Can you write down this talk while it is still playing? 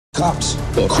Cops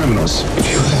or criminals.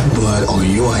 If you have blood on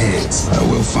your hands, I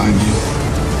will find you.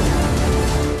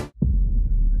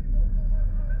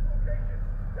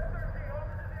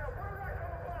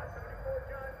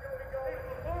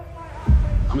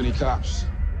 How many cops?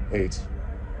 8.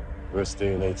 We're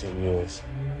staying 18 years.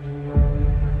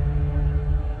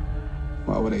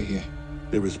 Why were they here?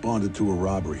 They responded to a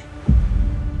robbery.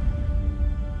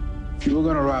 If you were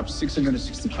gonna rob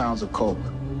 660 pounds of coke,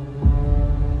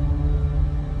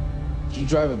 would you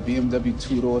drive a BMW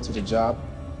two-door to the job?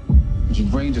 Would you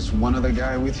bring just one other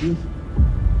guy with you?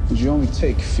 Would you only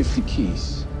take 50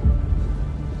 keys?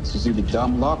 This is either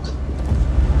dumb luck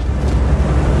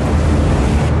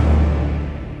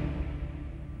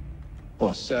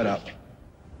or set up.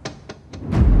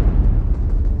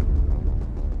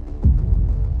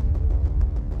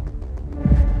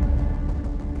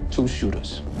 Two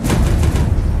shooters.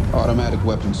 Automatic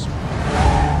weapons.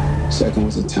 Second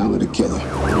was a talented killer.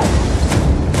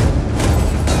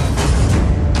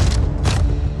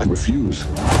 I refuse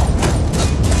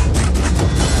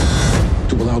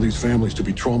to allow these families to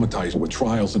be traumatized with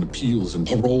trials and appeals and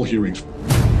parole hearings.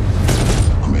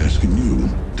 I'm asking you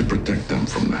to protect them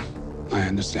from that. I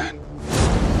understand.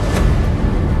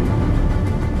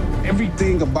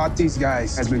 Everything about these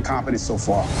guys has been competent so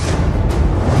far.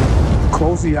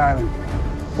 Close the island.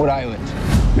 What island?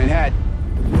 Manhattan.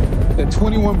 The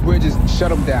 21 bridges, shut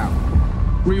them down.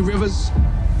 3 rivers,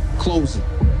 close them.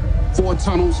 4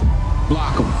 tunnels,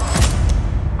 block them.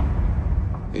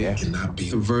 There cannot be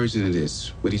a version of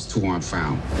this where these 2 aren't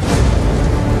found.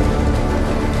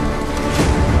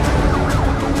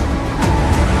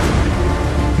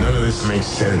 None of this makes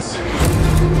sense.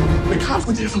 The cops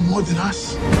were there for more than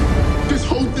us. This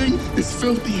whole thing is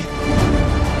filthy.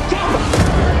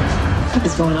 What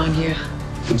is going on here?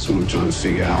 That's what I'm trying to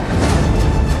figure out.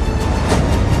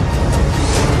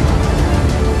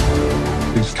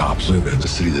 These cops live in a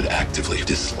city that actively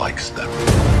dislikes them.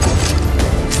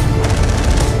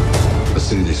 A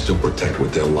city they still protect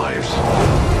with their lives.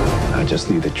 I just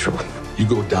need the truth. You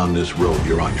go down this road,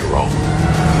 you're on your own.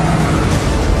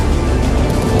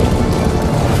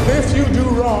 If you do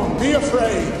wrong, be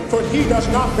afraid, for he does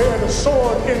not bear the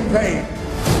sword in vain.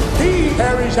 He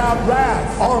carries out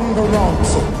wrath on the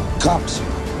wrongful. Cops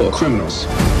or criminals.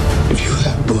 If you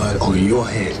have blood on your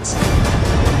hands,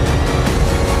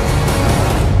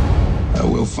 I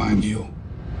will find you.